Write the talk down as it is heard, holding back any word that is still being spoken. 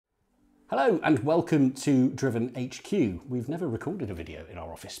Hello and welcome to Driven HQ. We've never recorded a video in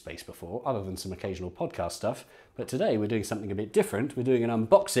our office space before, other than some occasional podcast stuff, but today we're doing something a bit different. We're doing an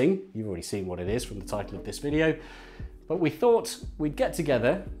unboxing. You've already seen what it is from the title of this video, but we thought we'd get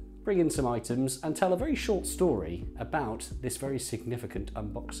together, bring in some items and tell a very short story about this very significant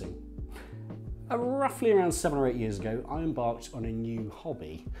unboxing. Roughly around 7 or 8 years ago, I embarked on a new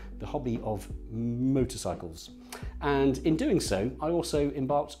hobby, the hobby of motorcycles. And in doing so, I also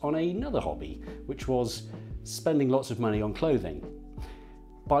embarked on another hobby, which was spending lots of money on clothing.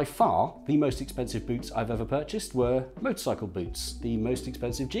 By far, the most expensive boots I've ever purchased were motorcycle boots. The most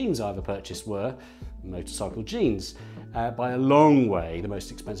expensive jeans I ever purchased were motorcycle jeans. By a long way, the most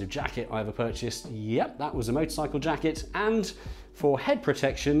expensive jacket I ever purchased, yep, that was a motorcycle jacket. And for head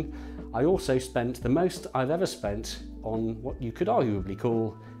protection, I also spent the most I've ever spent on what you could arguably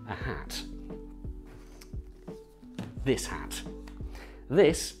call a hat. This hat.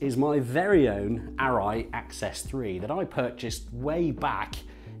 This is my very own Arai RX-7V that I purchased way back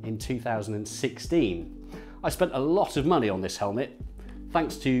in 2016. I spent a lot of money on this helmet,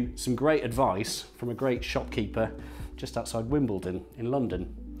 thanks to some great advice from a great shopkeeper just outside Wimbledon in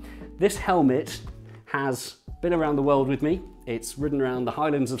London. This helmet has been around the world with me. It's ridden around the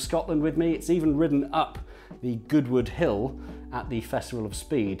Highlands of Scotland with me. It's even ridden up the Goodwood Hill at the Festival of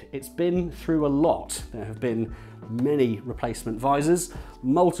Speed. It's been through a lot. There have been many replacement visors,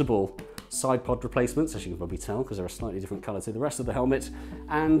 multiple side pod replacements, as you can probably tell, because they're a slightly different colour to the rest of the helmet.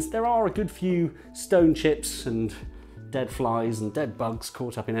 And there are a good few stone chips and dead flies and dead bugs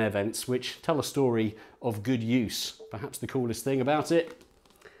caught up in air vents, which tell a story of good use. Perhaps the coolest thing about it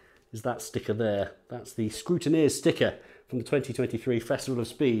is that sticker there. That's the Scrutineers sticker from the 2023 Festival of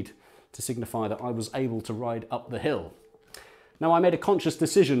Speed to signify that I was able to ride up the hill. Now, I made a conscious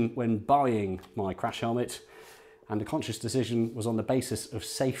decision when buying my crash helmet, and the conscious decision was on the basis of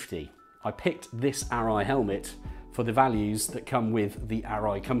safety. I picked this Arai helmet for the values that come with the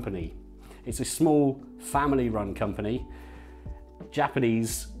Arai company. It's a small family-run company,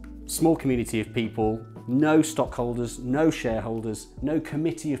 Japanese, small community of people, no stockholders, no shareholders, no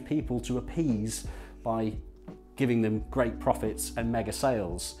committee of people to appease by giving them great profits and mega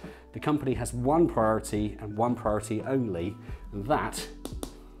sales. The company has one priority and one priority only, and that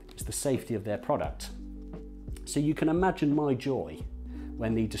is the safety of their product. So you can imagine my joy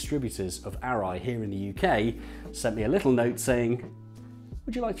when the distributors of Arai here in the UK sent me a little note saying,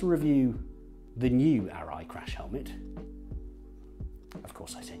 would you like to review the new Arai crash helmet? Of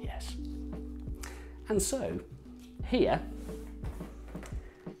course I said yes. And so, here,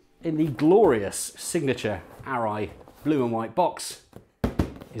 in the glorious signature Arai blue and white box,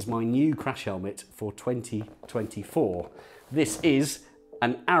 is my new crash helmet for 2024. This is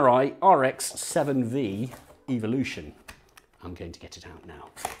an Arai RX-7V Evolution. I'm going to get it out now.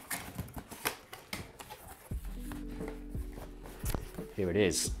 Here it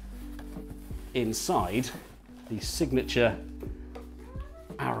is. Inside the signature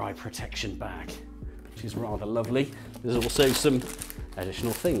Arai protection bag, which is rather lovely. There's also some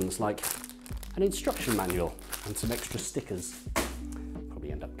additional things like an instruction manual and some extra stickers.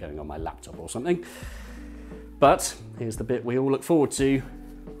 Probably end up going on my laptop or something. But here's the bit we all look forward to,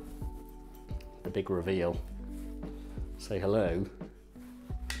 the big reveal. Say hello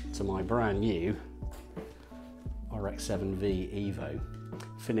to my brand new RX-7V Evo,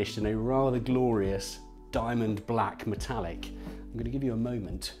 finished in a rather glorious diamond black metallic. I'm going to give you a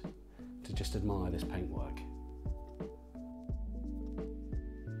moment to just admire this paintwork.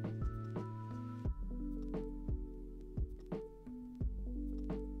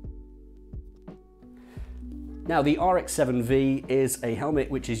 Now, the RX-7V is a helmet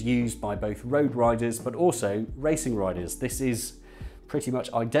which is used by both road riders but also racing riders. This is pretty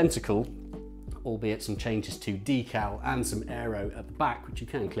much identical, albeit some changes to decal and some aero at the back, which you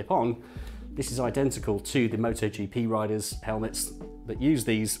can clip on. This is identical to the MotoGP riders' helmets that use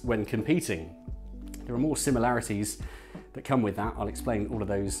these when competing. There are more similarities that come with that. I'll explain all of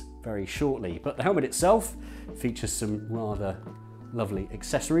those very shortly. But the helmet itself features some rather lovely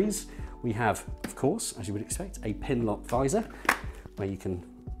accessories. We have, of course, as you would expect, a pin lock visor where you can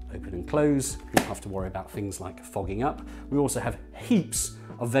open and close. You don't have to worry about things like fogging up. We also have heaps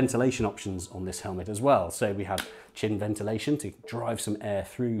of ventilation options on this helmet as well. So we have chin ventilation to drive some air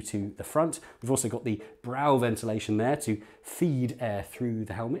through to the front. We've also got the brow ventilation there to feed air through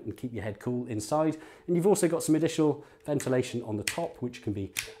the helmet and keep your head cool inside. And you've also got some additional ventilation on the top, which can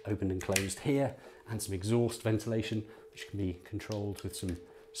be opened and closed here, and some exhaust ventilation, which can be controlled with some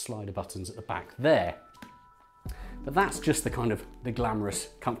slider buttons at the back there. But that's just the glamorous,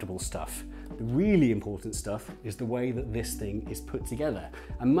 comfortable stuff. The really important stuff is the way that this thing is put together.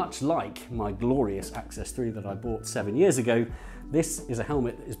 And much like my glorious Access 3 that I bought 7 years ago, this is a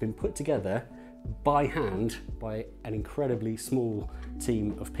helmet that has been put together by hand by an incredibly small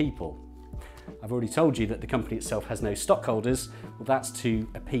team of people. I've already told you that the company itself has no stockholders. Well, that's to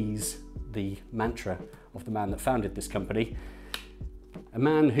appease the mantra of the man that founded this company, a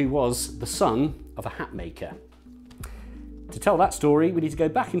man who was the son of a hat maker. To tell that story, we need to go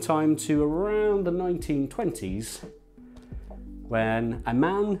back in time to around the 1920s, when a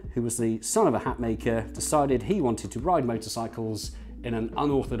man who was the son of a hat maker decided he wanted to ride motorcycles in an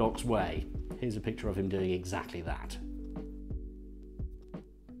unorthodox way. Here's a picture of him doing exactly that.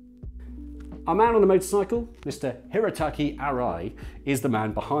 Our man on the motorcycle, Mr. Hirotaki Arai, is the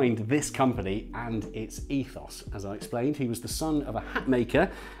man behind this company and its ethos. As I explained, he was the son of a hat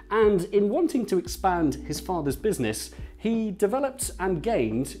maker, and in wanting to expand his father's business, he developed and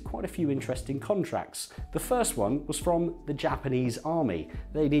gained quite a few interesting contracts. The first one was from the Japanese army.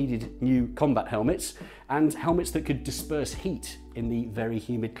 They needed new combat helmets and helmets that could disperse heat in the very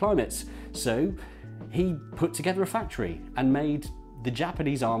humid climates. So he put together a factory and made the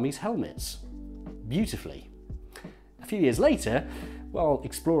Japanese army's helmets beautifully. A few years later, while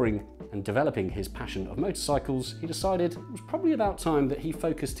exploring and developing his passion of motorcycles, he decided it was probably about time that he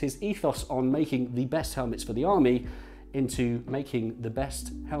focused his ethos on making the best helmets for the army into making the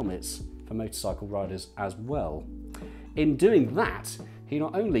best helmets for motorcycle riders as well. In doing that, he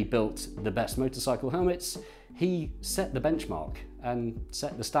not only built the best motorcycle helmets, he set the benchmark and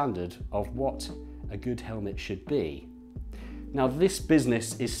set the standard of what a good helmet should be. Now, this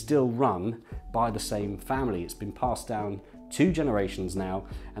business is still run by the same family. It's been passed down 2 generations now,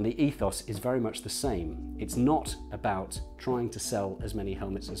 and the ethos is very much the same. It's not about trying to sell as many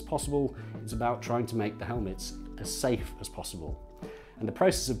helmets as possible, it's about trying to make the helmets as safe as possible. And the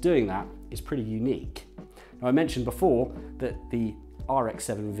process of doing that is pretty unique. Now, I mentioned before that the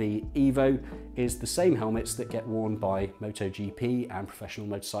RX-7V Evo is the same helmets that get worn by MotoGP and professional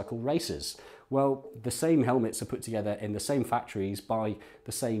motorcycle racers. Well, the same helmets are put together in the same factories by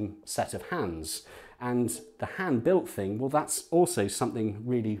the same set of hands. And the hand-built thing, well, that's also something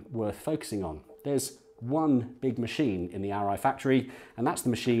really worth focusing on. There's one big machine in the Arai factory, and that's the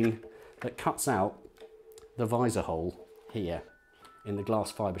machine that cuts out the visor hole here in the glass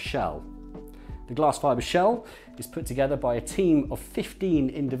fibre shell. The glass fibre shell is put together by a team of 15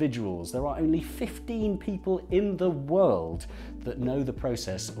 individuals. There are only 15 people in the world that know the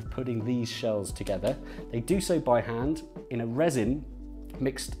process of putting these shells together. They do so by hand in a resin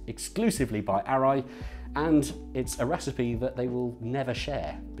mixed exclusively by Arai, and it's a recipe that they will never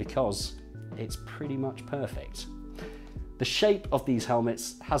share because it's pretty much perfect. The shape of these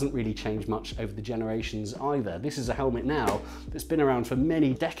helmets hasn't really changed much over the generations either. This is a helmet now that's been around for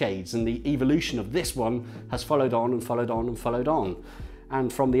many decades, and the evolution of this one has followed on and followed on and followed on.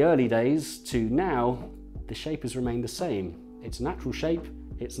 And from the early days to now, the shape has remained the same. It's a natural shape,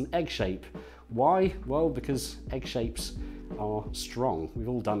 it's an egg shape. Why? Well, because egg shapes are strong. We've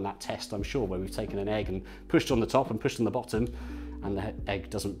all done that test, I'm sure, where we've taken an egg and pushed on the top and pushed on the bottom, and the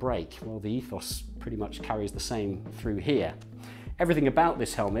egg doesn't break. Well, the ethos pretty much carries the same through here. Everything about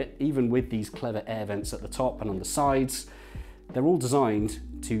this helmet, even with these clever air vents at the top and on the sides, they're all designed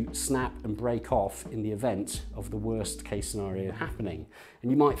to snap and break off in the event of the worst case scenario happening. And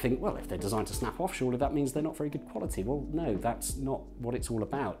you might think, well, if they're designed to snap off, surely that means they're not very good quality. Well, no, that's not what it's all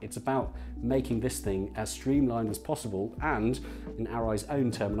about. It's about making this thing as streamlined as possible and, in Arai's own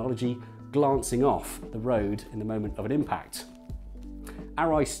terminology, glancing off the road in the moment of an impact.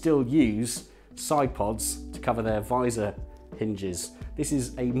 Arai still use side pods to cover their visor hinges. This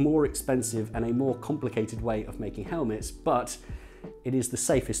is a more expensive and a more complicated way of making helmets, but it is the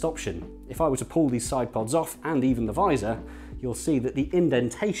safest option. If I were to pull these side pods off and even the visor, you'll see that the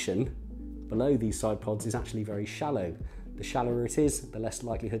indentation below these side pods is actually very shallow. The shallower it is, the less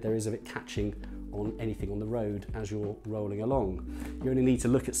likelihood there is of it catching on anything on the road as you're rolling along. You only need to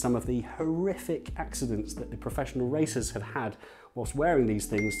look at some of the horrific accidents that the professional racers have had whilst wearing these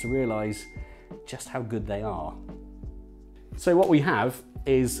things to realise just how good they are. So what we have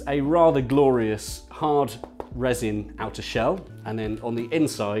is a rather glorious hard resin outer shell, and then on the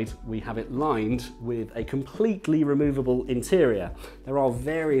inside we have it lined with a completely removable interior. There are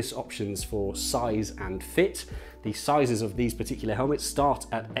various options for size and fit. The sizes of these particular helmets start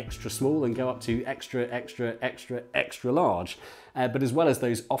at extra small and go up to extra, extra, extra, extra large. But as well as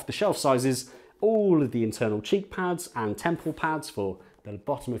those off-the-shelf sizes, all of the internal cheek pads and temple pads for the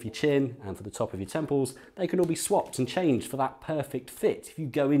bottom of your chin and for the top of your temples, they can all be swapped and changed for that perfect fit. If you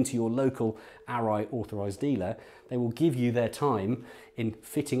go into your local Arai authorised dealer, they will give you their time in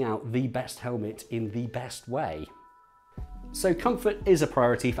fitting out the best helmet in the best way. So comfort is a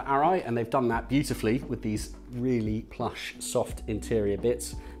priority for Arai, and they've done that beautifully with these really plush, soft interior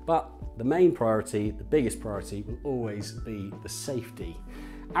bits. But the main priority, the biggest priority, will always be the safety.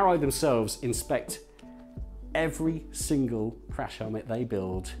 Arai themselves inspect every single crash helmet they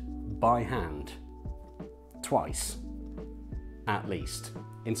build by hand, twice, at least.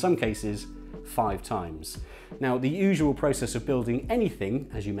 In some cases, 5 times. Now, the usual process of building anything,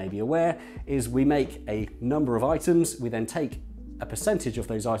 as you may be aware, is we make a number of items, we then take a percentage of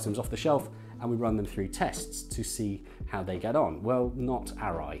those items off the shelf and we run them through tests to see how they get on. Well, not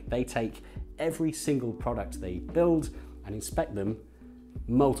Arai. They take every single product they build and inspect them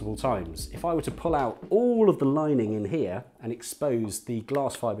multiple times. If I were to pull out all of the lining in here and expose the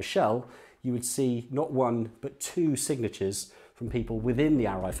glass fibre shell, you would see not 1 but 2 signatures from people within the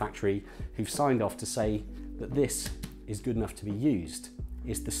Arai factory who've signed off to say that this is good enough to be used.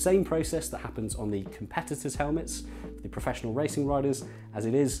 It's the same process that happens on the competitors' helmets, the professional racing riders, as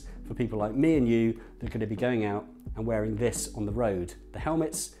it is for people like me and you that are going to be going out and wearing this on the road. The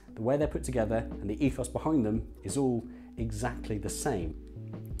helmets, the way they're put together, and the ethos behind them is all exactly the same.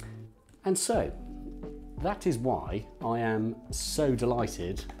 And so, that is why I am so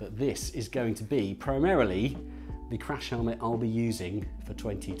delighted that this is going to be primarily the crash helmet I'll be using for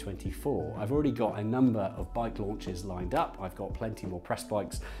 2024. I've already got a number of bike launches lined up. I've got plenty more press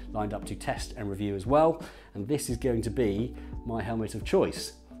bikes lined up to test and review as well. And this is going to be my helmet of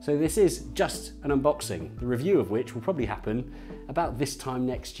choice. So this is just an unboxing, the review of which will probably happen about this time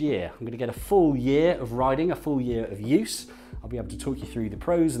next year. I'm going to get a full year of riding, a full year of use. I'll be able to talk you through the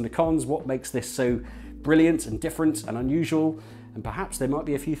pros and the cons, what makes this so brilliant and different and unusual. And perhaps there might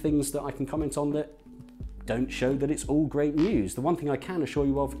be a few things that I can comment on that don't show that it's all great news. The one thing I can assure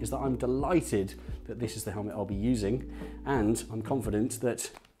you of is that I'm delighted that this is the helmet I'll be using, and I'm confident that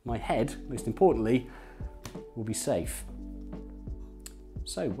my head, most importantly, will be safe.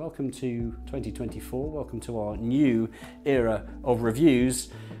 So welcome to 2024, welcome to our new era of reviews,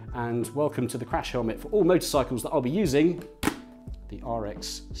 and welcome to the crash helmet for all motorcycles that I'll be using, the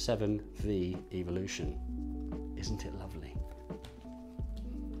RX-7V Evolution. Isn't it lovely?